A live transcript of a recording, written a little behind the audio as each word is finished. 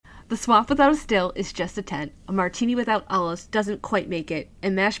The swamp without a still is just a tent. A martini without olives doesn't quite make it.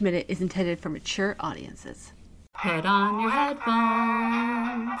 And MASH Minute is intended for mature audiences. Put on your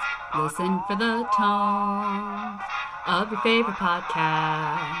headphones, listen for the tones of your favorite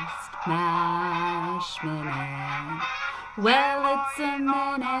podcast, MASH Minute. Well, it's a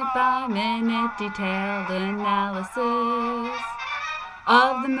minute-by-minute detailed analysis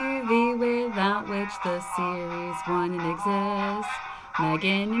of the movie without which the series wouldn't exist.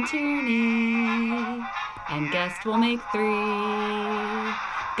 Megan and Tierney, and guest will make 3.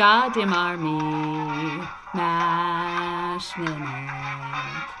 Goddamn army, MASH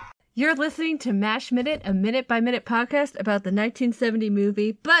Minute. You're listening to MASH Minute, a minute-by-minute podcast about the 1970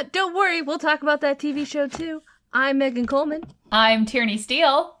 movie. But don't worry, we'll talk about that TV show too. I'm Megan Coleman. I'm Tierney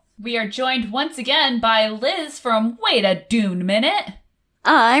Steele. We are joined once again by Liz from Wait a Dune Minute.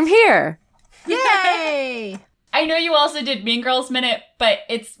 I'm here. Yay! I know you also did Mean Girls Minute, but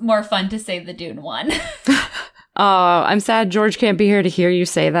it's more fun to say the Dune one. Oh, I'm sad George can't be here to hear you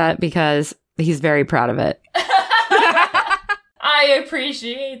say that because he's very proud of it. I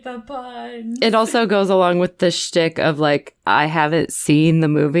appreciate the pun. It also goes along with the shtick of like, I haven't seen the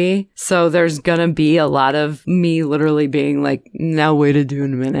movie, so there's gonna be a lot of me literally being like, now wait a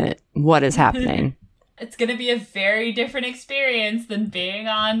Dune minute. What is happening? It's going to be a very different experience than being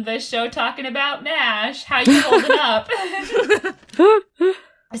on the show talking about MASH. How you holding up?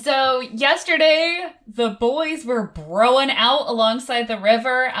 So yesterday, the boys were broing out alongside the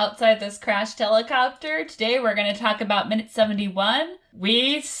river outside this crashed helicopter. Today, we're going to talk about minute 71.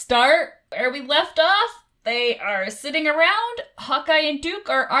 We start where we left off. They are sitting around. Hawkeye and Duke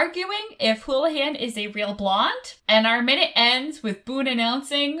are arguing if Houlihan is a real blonde. And our minute ends with Boone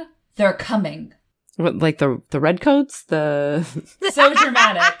announcing, they're coming. What, like the redcoats? So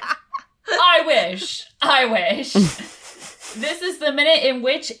dramatic. I wish. This is the minute in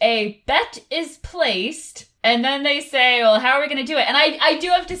which a bet is placed, and then they say, well, how are we going to do it? And I do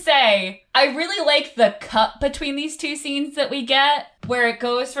have to say, I really like the cut between these two scenes that we get, where it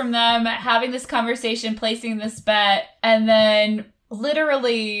goes from them having this conversation, placing this bet, and then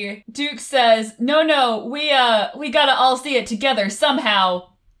literally Duke says, no, we gotta all see it together somehow.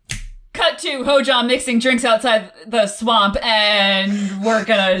 Cut to Ho-Jong mixing drinks outside the swamp, and we're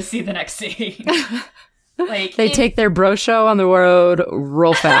gonna see the next scene. Like they take their bro show on the road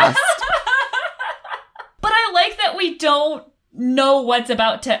real fast. But I like that we don't know what's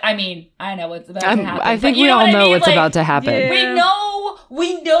about to... I mean, I know what's about to happen. I think we all know what's about to happen. Yeah.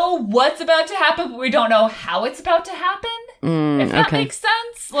 We know what's about to happen, but we don't know how it's about to happen. If that makes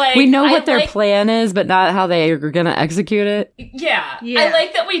sense. Like, we know what their plan is, but not how they are going to execute it. Yeah. I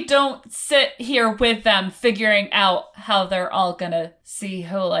like that we don't sit here with them figuring out how they're all going to see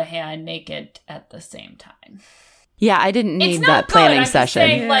Houlihan naked at the same time. Yeah, I didn't need that good. planning I'm session.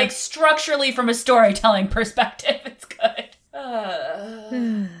 Saying, like, structurally from a storytelling perspective, it's good.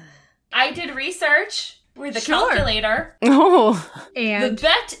 I did research with a calculator. Oh. And the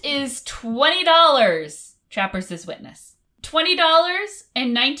bet is $20. Trappers is witness. $20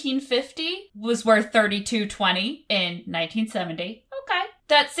 in 1950 was worth $32.20 in 1970. Okay.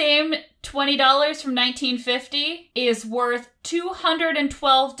 That same $20 from 1950 is worth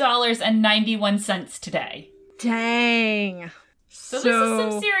 $212.91 today. dang. So this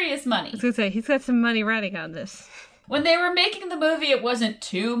is some serious money. I was going to say, he's got some money riding on this. When they were making the movie, it wasn't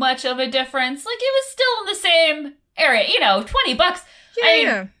too much of a difference. Like, it was still in the same area. You know, $20.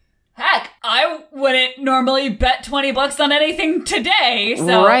 Yeah. Heck, I wouldn't normally bet $20 on anything today,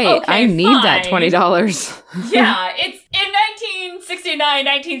 so right, okay, I need fine. that $20. Yeah, it's in 1969,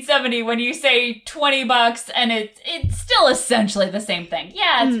 1970 when you say $20 and it's still essentially the same thing.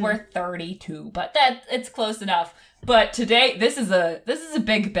 Yeah, it's worth 32, but it's close enough. But today, this is a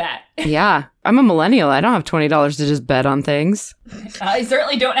big bet. Yeah, I'm a millennial. I don't have $20 to just bet on things. I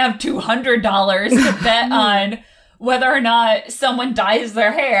certainly don't have $200 to bet on whether or not someone dyes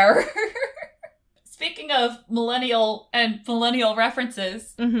their hair. Speaking of millennial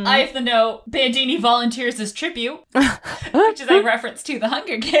references, I have the note, Bandini volunteers as tribute, which is a reference to the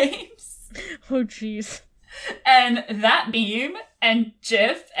Hunger Games. Oh, jeez. And that meme and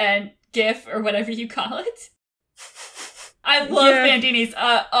GIF and GIF or whatever you call it. I love Bandini's,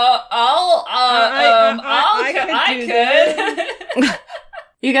 I could.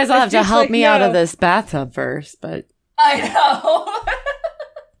 You guys all have to help me out of this bathtub first, but... I know.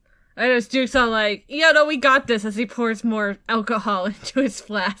 I know, Duke's all like, yeah, no, we got this, as he pours more alcohol into his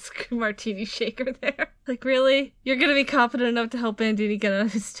flask martini shaker there. Like, really? You're gonna be confident enough to help Bandini get out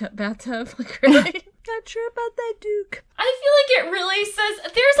of his bathtub? Like, really? Not sure about that, Duke. I feel like it really says...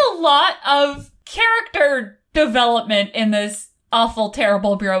 There's a lot of character development in this awful,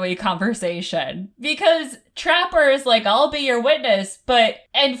 terrible, bro-y conversation. Because Trapper is like, I'll be your witness,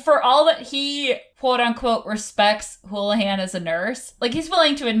 and for all that he, quote-unquote, respects Houlihan as a nurse, like, he's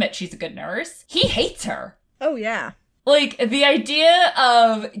willing to admit she's a good nurse, he hates her. Oh, yeah. Like, the idea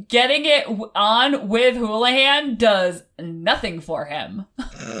of getting it on with Houlihan does nothing for him.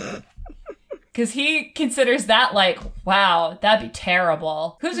 Because he considers that like, wow, that'd be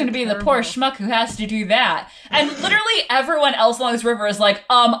terrible. Who's going to be the poor schmuck who has to do that? And literally everyone else along this river is like,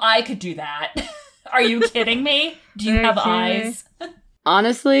 I could do that. Are you kidding me? Do you have eyes?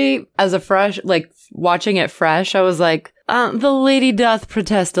 Honestly, as a fresh, like, watching it fresh, I was like, the lady doth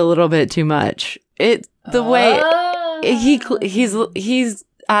protest a little bit too much. Way he's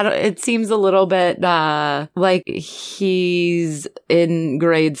it seems a little bit like he's in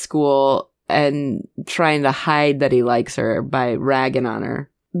grade school and trying to hide that he likes her by ragging on her.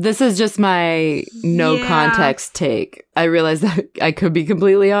 This is just my no context take. I realize that I could be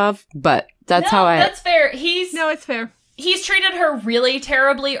completely off, but that's fair. It's fair. He's treated her really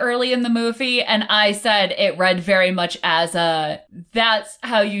terribly early in the movie, and I said it read very much as that's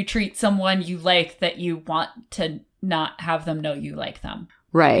how you treat someone you like that you want to not have them know you like them.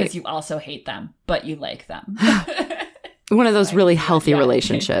 Right. Because you also hate them, but you like them. One of those really healthy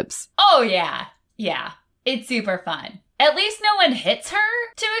relationships. Oh, yeah. Yeah. It's super fun. At least no one hits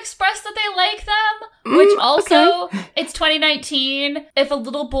her to express that they like them. Which also, It's 2019. If a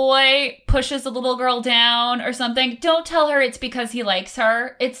little boy pushes a little girl down or something, don't tell her it's because he likes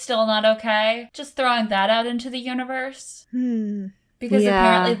her. It's still not okay. Just throwing that out into the universe. Because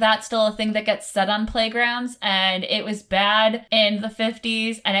apparently that's still a thing that gets said on playgrounds, and it was bad in the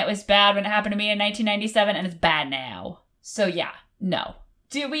 50s, and it was bad when it happened to me in 1997, and it's bad now. So yeah, no.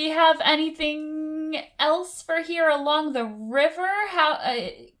 Do we have anything else for here along the river?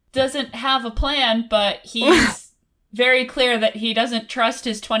 Doesn't have a plan, but he's very clear that he doesn't trust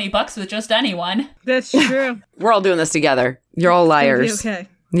his $20 with just anyone. That's true. We're all doing this together. You're all liars. Okay.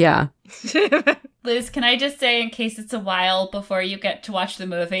 Yeah. Liz, can I just say, in case it's a while before you get to watch the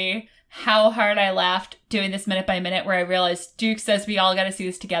movie, how hard I laughed doing this minute by minute where I realized Duke says we all gotta see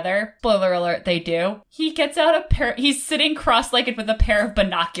this together. Spoiler alert, they do. He gets out he's sitting cross-legged with a pair of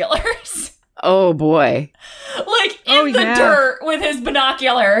binoculars. Oh boy. Like, in the dirt with his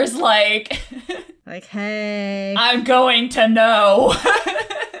binoculars, like, hey. I'm going to know.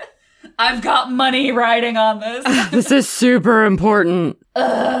 I've got money riding on this. This is super important.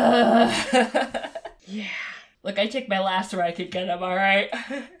 Yeah. Look, I took my last where I could get him, all right?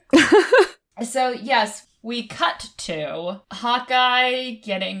 So, yes, we cut to Hawkeye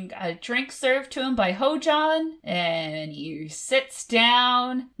getting a drink served to him by Ho-Jon, and he sits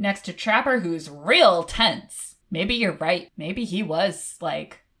down next to Trapper, who's real tense. Maybe you're right. Maybe he was,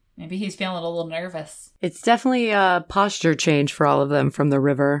 maybe he's feeling a little nervous. It's definitely a posture change for all of them from the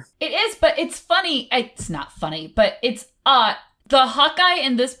river. It is, but it's funny. It's not funny, but it's odd. The Hawkeye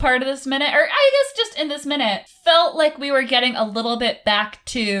in this part of this minute, or I guess just in this minute, felt like we were getting a little bit back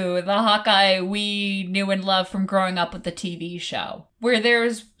to the Hawkeye we knew and loved from growing up with the TV show, where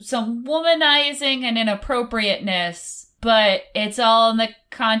there's some womanizing and inappropriateness, but it's all in the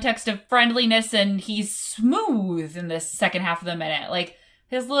context of friendliness, and he's smooth in this second half of the minute. Like,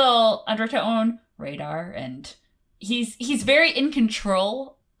 his little undertone, radar, and he's very in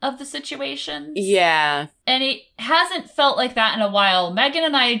control of the situations. Yeah. And it hasn't felt like that in a while. Megan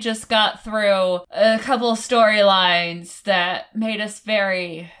and I just got through a couple storylines that made us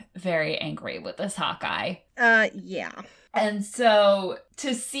very, very angry with this Hawkeye. Yeah. And so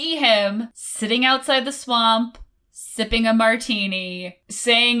to see him sitting outside the swamp, sipping a martini,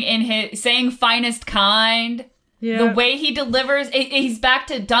 saying finest kind, the way he delivers, he's back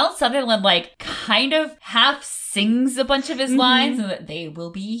to Donald Sutherland, like, kind of half sings a bunch of his lines, and that they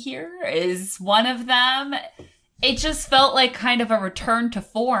will be here is one of them. It just felt like kind of a return to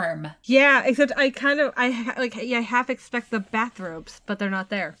form. Yeah, except I half expect the bathrobes, but they're not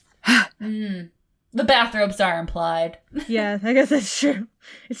there. The bathrobes are implied. Yeah, I guess that's true.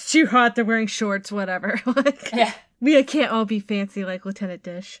 It's too hot, they're wearing shorts, whatever. Yeah. We can't all be fancy like Lieutenant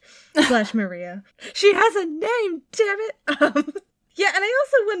Dish / Maria. She has a name, damn it! Yeah, and I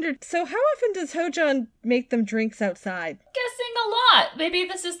also wondered, so how often does Ho-Jon make them drinks outside? Guessing a lot. Maybe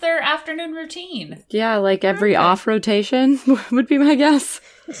this is their afternoon routine. Yeah, like every off rotation would be my guess.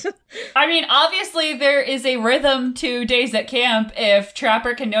 I mean, obviously there is a rhythm to days at camp if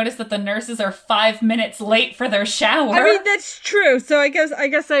Trapper can notice that the nurses are 5 minutes late for their shower. I mean, that's true. So I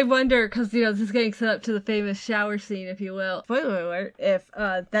guess I wonder, because, this is getting set up to the famous shower scene, if you will. Spoiler alert, if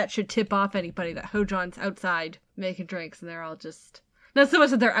that should tip off anybody that Ho-Jon's outside making drinks and they're all just... Not so much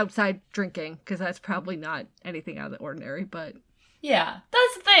that they're outside drinking, because that's probably not anything out of the ordinary, but Yeah,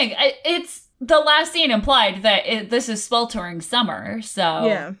 that's the thing. It's the last scene implied that this is sweltering summer,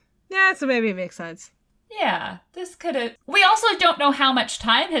 so... Yeah, so maybe it makes sense. Yeah, this could have... We also don't know how much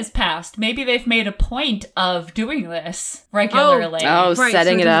time has passed. Maybe they've made a point of doing this regularly. Oh, Right,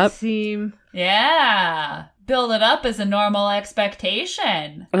 setting so it up. Seem... Yeah. Build it up as a normal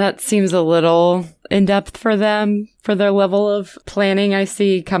expectation. That seems a little in-depth for them, for their level of planning I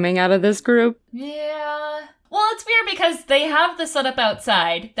see coming out of this group. Yeah. Well, it's weird because they have the setup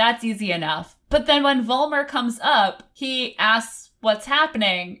outside. That's easy enough. But then when Volmer comes up, he asks what's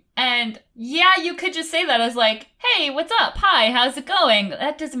happening. And yeah, you could just say that as like, hey, what's up? Hi, how's it going?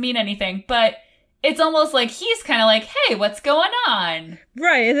 That doesn't mean anything. But it's almost like he's kind of like, hey, what's going on?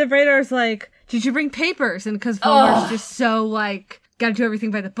 Right, and then Radar's like, did you bring papers? And because Volmer's just so, like, gotta do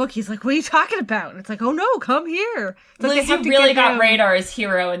everything by the book, he's like, what are you talking about? And it's like, oh no, come here. It's like Liz, you really got Radar's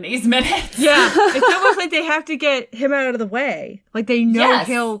hero in these minutes. Yeah, it's almost like they have to get him out of the way. Like, they know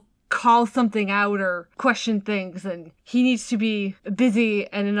he'll call something out or question things, and he needs to be busy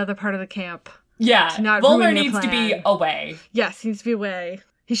in another part of the camp. Yeah, to not Volmer ruin their needs to be plan. away. Yes, he needs to be away.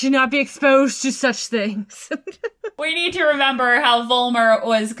 He should not be exposed to such things. We need to remember how Volmer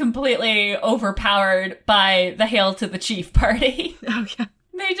was completely overpowered by the Hail to the Chief party. Oh, yeah.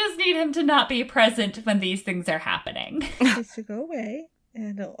 They just need him to not be present when these things are happening. He needs to go away,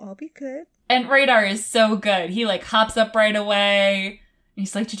 and it'll all be good. And Radar is so good. He, like, hops up right away.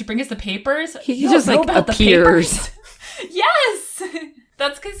 He's like, did you bring us the papers? He just, like, appears. Yes!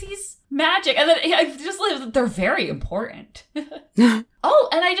 That's because he's magic. And then I just realized they're very important. Oh,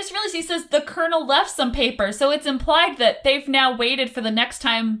 and I just realized he says the Colonel left some papers, so it's implied that they've now waited for the next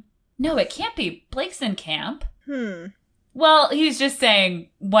time. No, it can't be. Blake's in camp. Well, he's just saying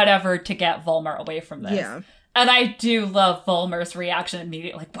whatever to get Volmer away from this. Yeah. And I do love Volmer's reaction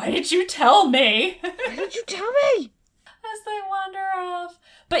immediately, like, why did you tell me? Why did you tell me? As they wander off.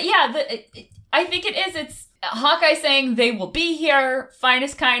 But yeah, I think it's Hawkeye saying they will be here,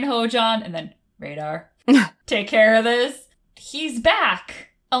 finest kind Hojon, and then Radar, take care of this. He's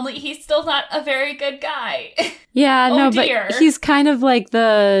back. Only he's still not a very good guy. Yeah, Oh, no, dear. but he's kind of like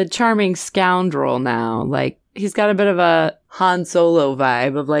the charming scoundrel now. Like, he's got a bit of a Han Solo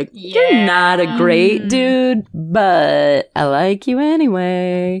vibe of like, you're not a great dude, but I like you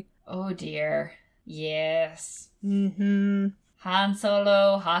anyway. Oh dear. Yes. Mm-hmm. Han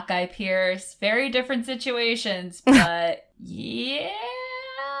Solo, Hawkeye Pierce, very different situations, but yeah.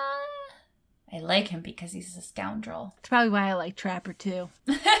 I like him because he's a scoundrel. That's probably why I like Trapper, too.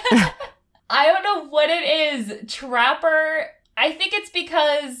 I don't know what it is. Trapper, I think it's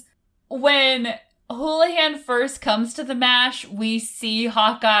because when Houlihan first comes to the MASH, we see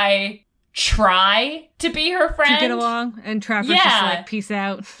Hawkeye try to be her friend. To get along, and Trapper's just like, peace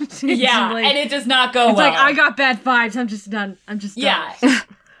out. Yeah, like, and it does not go it's well. like, I got bad vibes, I'm just done. Yeah.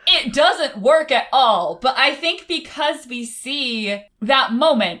 It doesn't work at all, but I think because we see that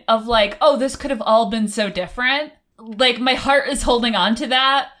moment of like, oh, this could have all been so different, like my heart is holding on to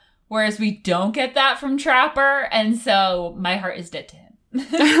that, whereas we don't get that from Trapper, and so my heart is dead to him.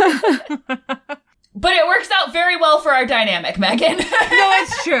 But it works out very well for our dynamic, Megan. No,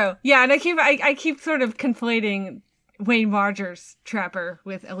 it's true. Yeah, and I keep sort of conflating Wayne Rogers Trapper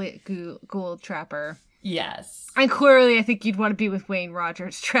with Elliot Gould Trapper. Yes. And clearly, I think you'd want to be with Wayne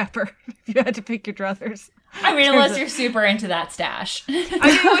Rogers Trapper if you had to pick your druthers. I mean, unless you're super into that stash. I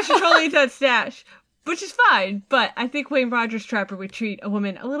think unless you're totally into that stash, which is fine, but I think Wayne Rogers Trapper would treat a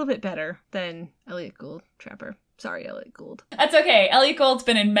woman a little bit better than Elliot Gould Trapper. Sorry, Elliot Gould. That's okay. Elliot Gould's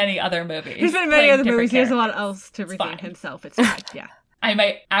been in many other movies. He's been in many other movies. He has a lot else to redeem fine. himself. It's fine, yeah. I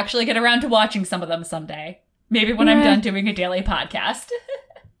might actually get around to watching some of them someday. Maybe when I'm done doing a daily podcast.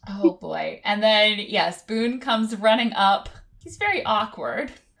 Oh boy. And then, yes, Boone comes running up. He's very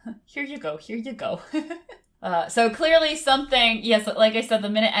awkward. Here you go. Here you go. So clearly something, yes, like I said, the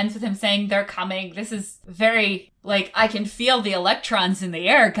minute ends with him saying they're coming. This is very, like, I can feel the electrons in the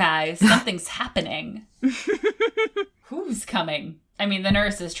air, guys. Something's happening. Who's coming? I mean, the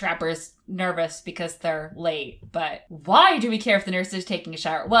nurse is Trapper's nervous because they're late, but why do we care if the nurse is taking a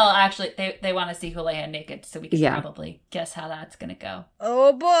shower? Well, actually, they want to see Houlihan naked, so we can probably guess how that's going to go.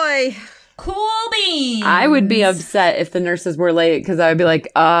 Oh, boy. Cool beans! I would be upset if the nurses were late because I would be like,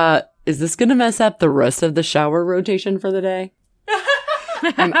 is this going to mess up the rest of the shower rotation for the day?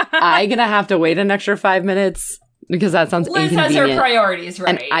 Am I going to have to wait an extra 5 minutes? Because that sounds Liz inconvenient. has her priorities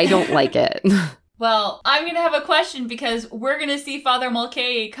right. And I don't like it. Well, I'm going to have a question because we're going to see Father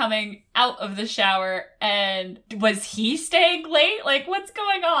Mulcahy coming out of the shower, and was he staying late? Like, what's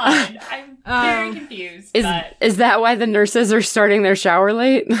going on? I'm very confused. Is that why the nurses are starting their shower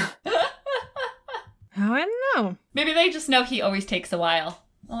late? Oh, I don't know. Maybe they just know he always takes a while.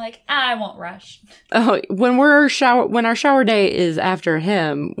 I'm like, I won't rush. Oh, when our shower day is after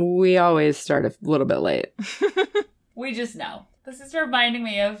him, we always start a little bit late. We just know. This is reminding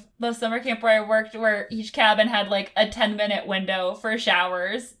me of the summer camp where I worked, where each cabin had like a 10-minute window for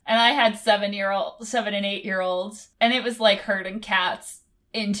showers. And I had 7 and 8-year-olds. And it was like herding cats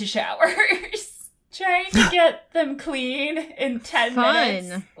into showers. Trying to get them clean in 10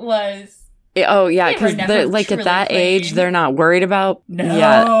 minutes was... Oh, yeah, because like at that clean. age, they're not worried about... No.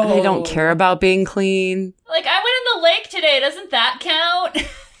 Yeah, they don't care about being clean. Like, I went in the lake today. Doesn't that count?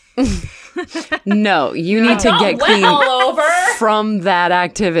 No, you need to get clean all over. From that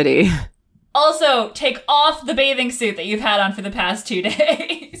activity. Also, take off the bathing suit that you've had on for the past 2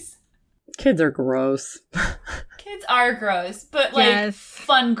 days. Kids are gross. Kids are gross, but like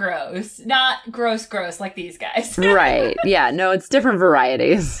fun gross, not gross like these guys. Right. Yeah, no, it's different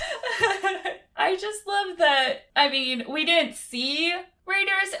varieties. I just love that. I mean, we didn't see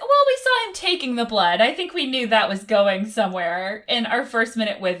Raiders. Well, we saw him taking the blood. I think we knew that was going somewhere in our first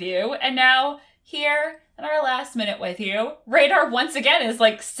minute with you. And now here in our last minute with you, Radar once again is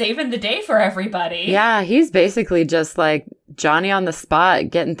like saving the day for everybody. Yeah, he's basically just like Johnny on the spot,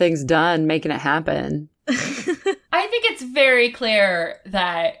 getting things done, making it happen. I think it's very clear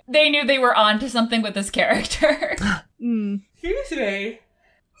that they knew they were on to something with this character. Excuse me.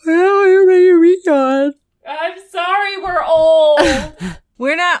 Well, you're making me yawn. I'm sorry, we're old.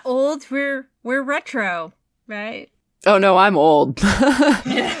 We're not old, we're retro, right? Oh no, I'm old.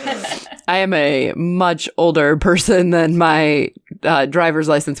 I am a much older person than my driver's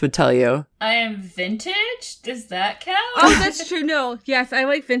license would tell you. I am vintage? Does that count? Oh, that's true. No. Yes, I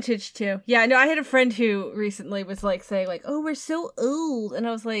like vintage too. Yeah, no, I had a friend who recently was like saying like, oh, we're so old. And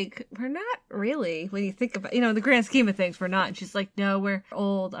I was like, we're not really. When you think about, the grand scheme of things, we're not. And she's like, no, we're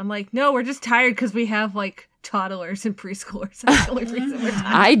old. I'm like, no, we're just tired because we have like toddlers and preschoolers. That's the only reason we're tired.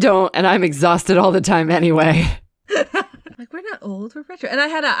 I don't, and I'm exhausted all the time anyway. Like, we're not old, we're retro. And I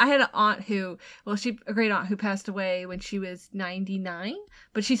had an aunt who, a great aunt who passed away when she was 99,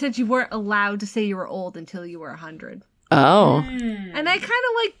 but she said you weren't allowed to say you were old until you were 100. Oh. And I kind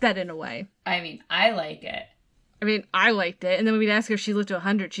of liked that in a way. I mean, I like it. I mean, I liked it. And then when we'd ask her if she lived to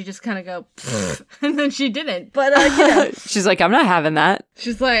 100, she'd just kind of go, and then she didn't. But, She's like, I'm not having that.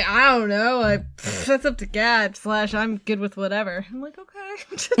 She's like, I don't know. That's up to God. / I'm good with whatever. I'm like,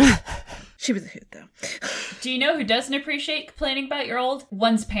 okay. She was a hoot, though. Do you know who doesn't appreciate complaining about your old?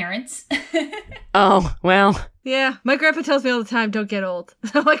 One's parents. Oh, well. Yeah, my grandpa tells me all the time, don't get old.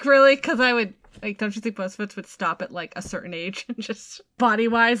 I'm like, really? Because I would... Like, don't you think most of us would stop at, like, a certain age? And just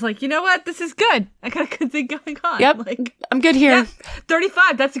body-wise, like, you know what? This is good. I got a good thing going on. Yep, like, I'm good here. Yeah,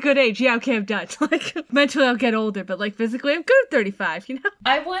 35, that's a good age. Yeah, okay, I'm done. Like, mentally I'll get older, but, like, physically I'm good at 35,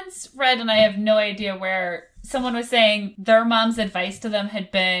 I once read, and I have no idea where, someone was saying their mom's advice to them had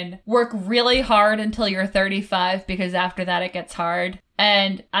been, work really hard until you're 35, because after that it gets hard.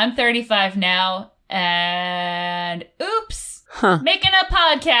 And I'm 35 now, and oops! Making a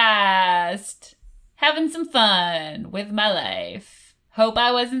podcast. Having some fun with my life. Hope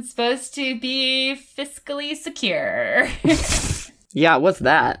I wasn't supposed to be fiscally secure. Yeah, what's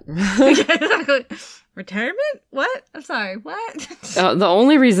that? Exactly. Retirement? What? I'm sorry, what? The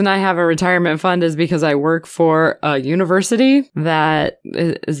only reason I have a retirement fund is because I work for a university that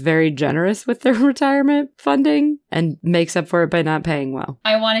is very generous with their retirement funding and makes up for it by not paying well.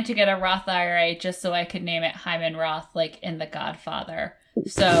 I wanted to get a Roth IRA just so I could name it Hyman Roth, like in The Godfather.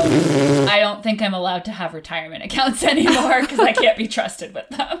 So I don't think I'm allowed to have retirement accounts anymore because I can't be trusted with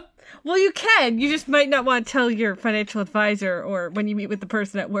them. Well, you can. You just might not want to tell your financial advisor or when you meet with the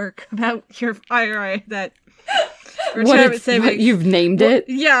person at work about your IRA that retirement savings. What, you've named it?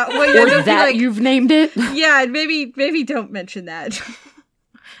 Yeah. Well, or that you've named it? Yeah, maybe don't mention that.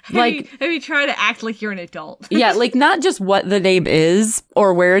 Maybe try to act like you're an adult. Yeah, like not just what the name is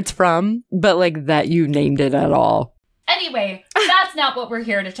or where it's from, but like that you named it at all. Anyway, that's not what we're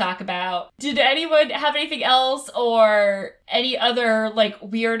here to talk about. Did anyone have anything else or any other, like,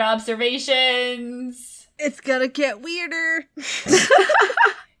 weird observations? It's gonna get weirder.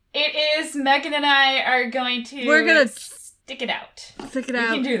 It is. Megan and I are going to... We're gonna... stick it out. Stick it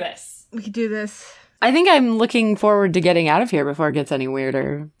out. We can do this. We can do this. I think I'm looking forward to getting out of here before it gets any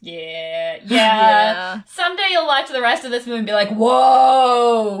weirder. Yeah. Someday you'll watch the rest of this movie and be like,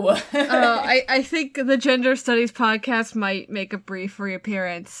 whoa! I think the Gender Studies podcast might make a brief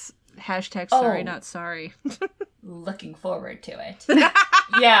reappearance. #sorry, not sorry. Looking forward to it.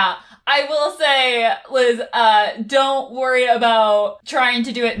 Yeah, I will say, Liz, don't worry about trying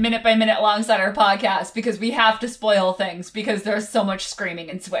to do it minute by minute alongside our podcast because we have to spoil things because there's so much screaming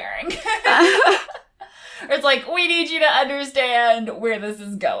and swearing. It's like, we need you to understand where this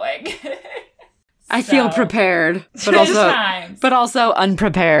is going. I feel prepared, but Times. also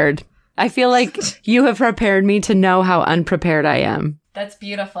unprepared. I feel like you have prepared me to know how unprepared I am. That's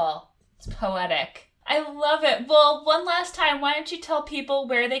beautiful. It's poetic. I love it. Well, one last time, why don't you tell people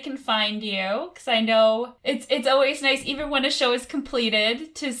where they can find you? Because I know it's always nice, even when a show is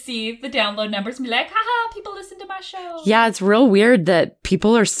completed, to see the download numbers and be like, haha, people listen to my show. Yeah, it's real weird that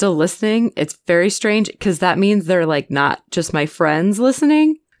people are still listening. It's very strange because that means they're like not just my friends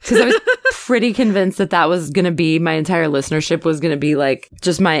listening. Because I was pretty convinced that was going to be my entire listenership was going to be like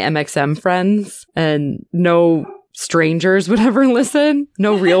just my MXM friends and no strangers would ever listen.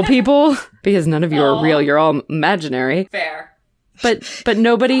 No real people, because none of you are real. You're all imaginary. Fair. But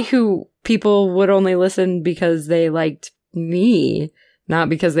nobody who people would only listen because they liked me, not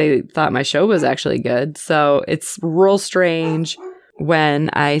because they thought my show was actually good. So it's real strange when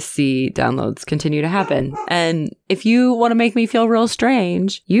I see downloads continue to happen. And if you want to make me feel real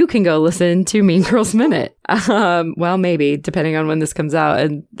strange, you can go listen to Mean Girls Minute. Well, maybe, depending on when this comes out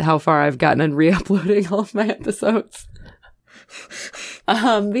and how far I've gotten in re-uploading all of my episodes.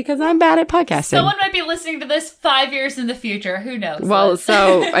 Because I'm bad at podcasting. Someone might be listening to this 5 years in the future. Who knows? Well,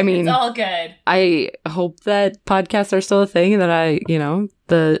 so, I mean... It's all good. I hope that podcasts are still a thing and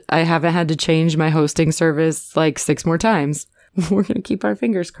that I haven't had to change my hosting service like 6 more times. We're going to keep our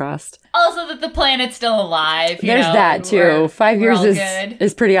fingers crossed. Also that the planet's still alive. There's that too. 5 years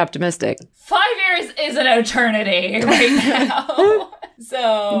is pretty optimistic. 5 years is an eternity right now.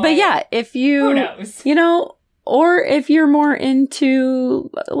 So, but yeah, if you, who knows? Or if you're more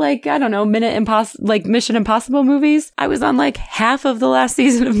into like, I don't know, Mission Impossible movies. I was on like half of the last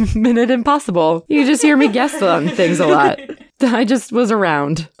season of Minute Impossible. You just hear me guess on things a lot. I just was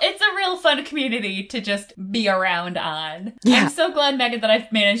around. It's a real fun community to just be around on. Yeah. I'm so glad, Megan, that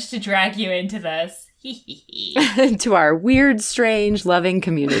I've managed to drag you into this. To our weird, strange, loving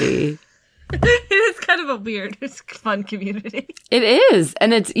community. It is kind of a weird, fun community. It is.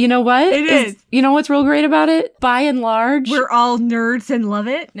 And it's, you know what? It is. You know what's real great about it? By and large, we're all nerds and love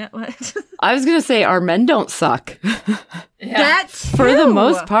it. No, what? I was going to say our men don't suck. Yeah. That's for the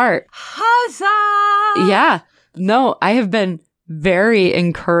most part. Huzzah! Yeah. No, I have been very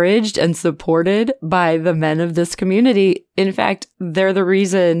encouraged and supported by the men of this community. In fact, they're the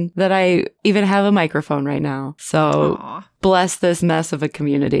reason that I even have a microphone right now. So bless this mess of a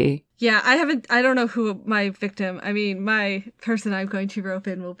community. Yeah, I don't know who my my person I'm going to rope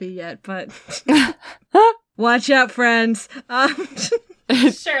in will be yet, but watch out, friends.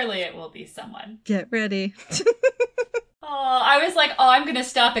 Surely it will be someone. Get ready. I was like, I'm going to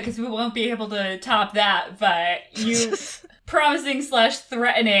stop it because we won't be able to top that, but you promising /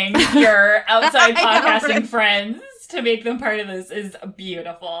 threatening your outside podcasting friends to make them part of this is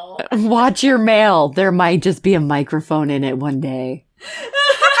beautiful. Watch your mail. There might just be a microphone in it one day.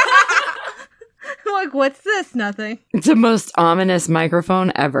 Like, what's this? Nothing. It's the most ominous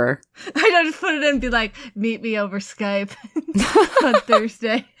microphone ever. I don't just put it in and be like, meet me over Skype on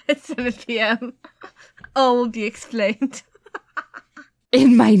Thursday at 7 p.m. All will be explained.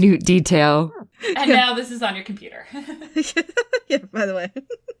 In minute detail. And now this is on your computer. Yeah, by the way.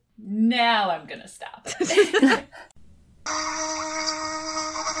 Now I'm gonna stop.